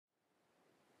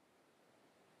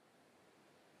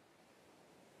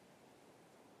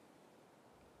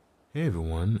Hey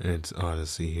everyone, it's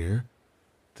Odyssey here.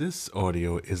 This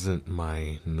audio isn't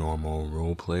my normal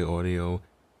roleplay audio.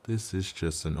 This is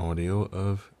just an audio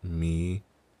of me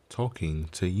talking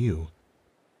to you.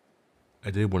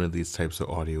 I did one of these types of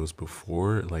audios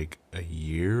before, like a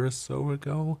year or so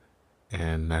ago,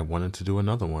 and I wanted to do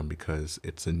another one because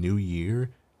it's a new year,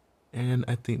 and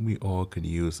I think we all could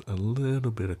use a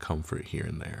little bit of comfort here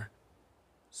and there.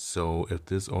 So if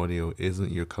this audio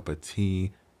isn't your cup of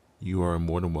tea, you are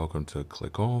more than welcome to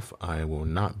click off. I will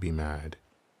not be mad.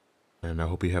 And I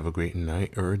hope you have a great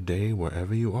night or day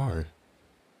wherever you are.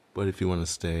 But if you want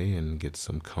to stay and get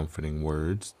some comforting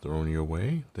words thrown your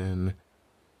way, then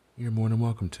you're more than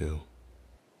welcome to.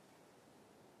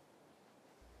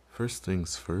 First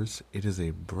things first, it is a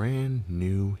brand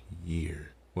new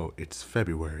year. Well, it's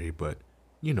February, but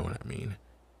you know what I mean.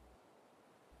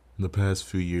 The past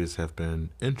few years have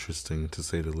been interesting to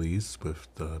say the least with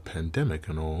the pandemic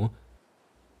and all.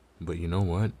 But you know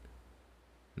what?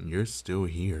 You're still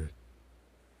here.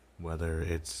 Whether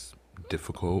it's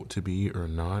difficult to be or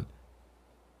not,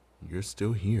 you're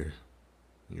still here.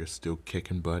 You're still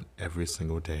kicking butt every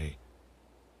single day.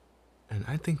 And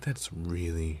I think that's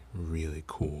really, really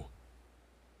cool.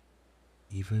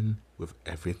 Even with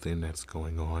everything that's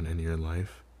going on in your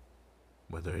life,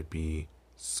 whether it be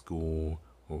school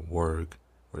or work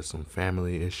or some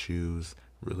family issues,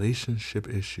 relationship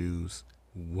issues,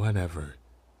 whatever,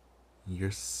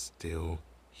 you're still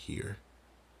here.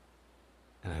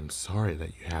 And I'm sorry that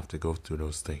you have to go through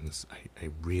those things. I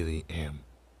really am.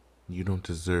 You don't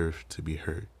deserve to be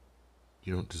hurt.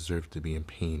 You don't deserve to be in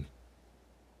pain.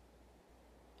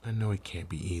 I know it can't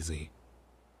be easy,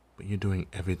 but you're doing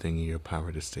everything in your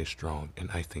power to stay strong, and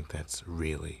I think that's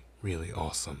really, really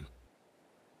awesome.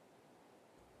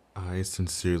 I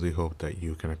sincerely hope that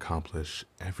you can accomplish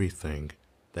everything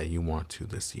that you want to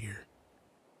this year.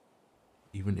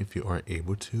 Even if you aren't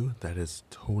able to, that is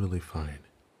totally fine.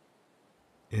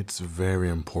 It's very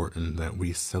important that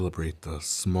we celebrate the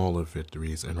smaller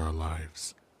victories in our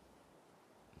lives.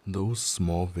 Those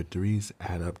small victories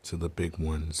add up to the big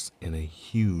ones in a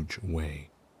huge way.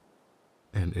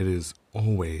 And it is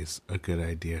always a good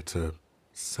idea to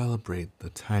celebrate the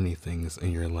tiny things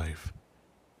in your life.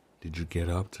 Did you get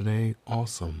up today?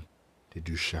 Awesome. Did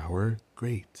you shower?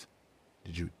 Great.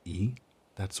 Did you eat?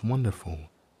 That's wonderful.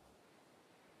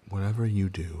 Whatever you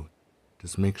do,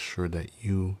 just make sure that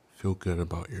you feel good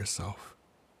about yourself,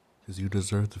 because you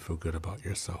deserve to feel good about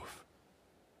yourself.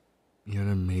 You're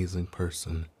an amazing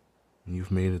person, and you've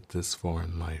made it this far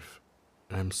in life,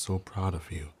 and I'm so proud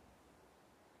of you.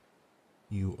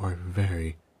 You are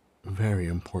very, very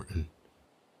important.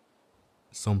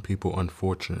 Some people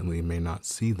unfortunately may not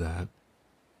see that,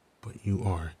 but you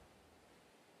are.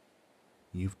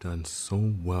 You've done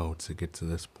so well to get to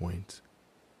this point,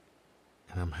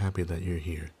 and I'm happy that you're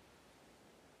here,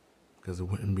 because it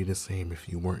wouldn't be the same if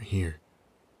you weren't here.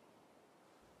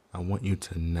 I want you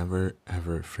to never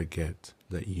ever forget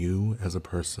that you as a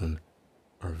person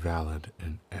are valid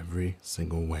in every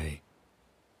single way.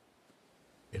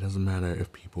 It doesn't matter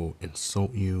if people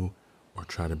insult you or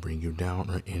try to bring you down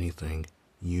or anything,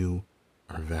 you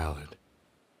are valid.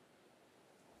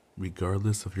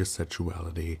 Regardless of your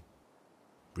sexuality,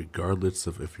 regardless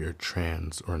of if you're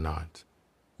trans or not,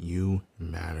 you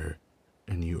matter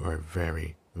and you are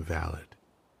very valid.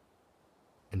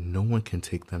 And no one can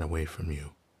take that away from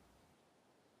you.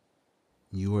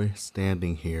 You are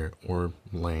standing here or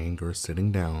laying or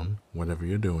sitting down, whatever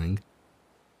you're doing,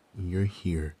 you're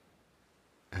here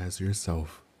as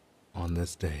yourself on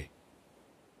this day.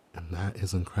 And that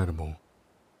is incredible.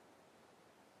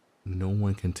 No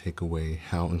one can take away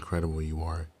how incredible you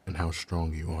are and how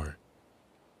strong you are.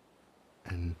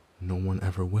 And no one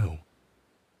ever will.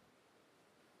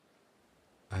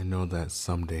 I know that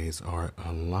some days are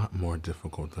a lot more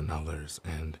difficult than others,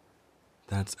 and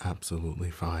that's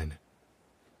absolutely fine.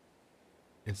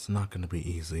 It's not going to be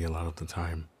easy a lot of the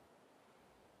time,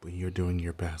 but you're doing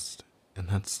your best, and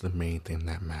that's the main thing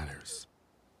that matters.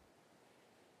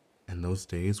 And those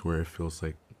days where it feels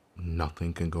like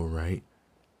nothing can go right,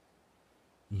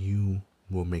 you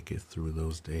will make it through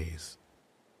those days.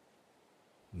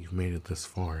 You've made it this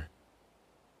far,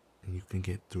 and you can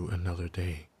get through another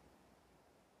day.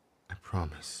 I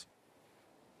promise.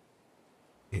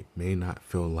 It may not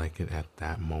feel like it at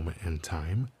that moment in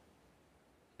time,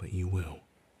 but you will.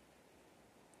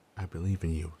 I believe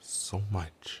in you so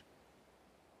much,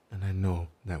 and I know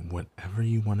that whatever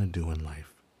you want to do in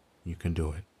life, you can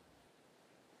do it.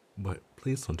 But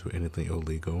please don't do anything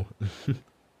illegal.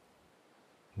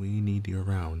 We need you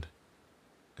around,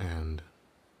 and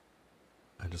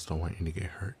I just don't want you to get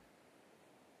hurt.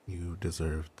 You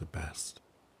deserve the best.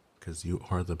 because you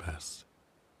are the best.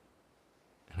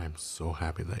 And I'm so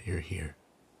happy that you're here.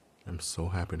 I'm so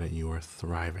happy that you are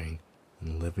thriving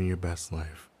and living your best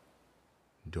life,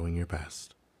 doing your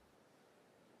best.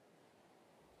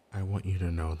 I want you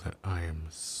to know that I am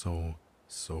so,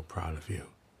 so proud of you.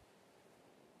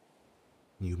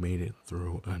 You made it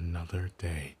through another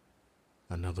day,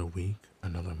 another week,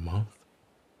 another month,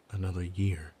 another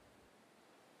year.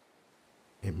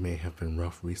 It may have been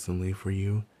rough recently for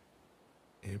you.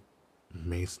 It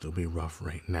may still be rough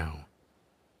right now.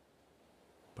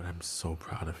 But I'm so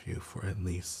proud of you for at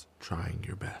least trying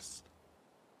your best.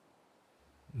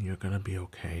 You're gonna be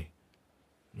okay.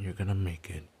 You're gonna make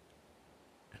it.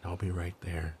 And I'll be right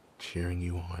there cheering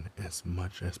you on as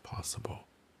much as possible.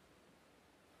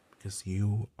 Because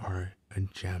you are a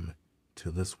gem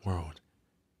to this world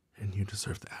and you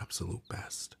deserve the absolute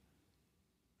best.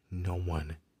 No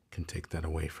one can take that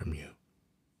away from you.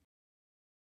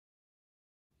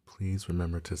 Please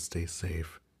remember to stay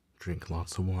safe, drink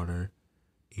lots of water,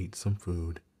 eat some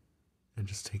food, and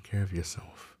just take care of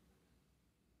yourself.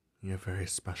 You're very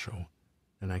special,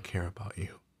 and I care about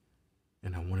you,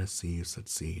 and I want to see you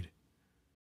succeed.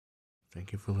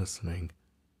 Thank you for listening,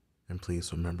 and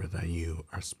please remember that you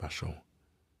are special.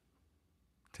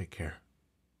 Take care.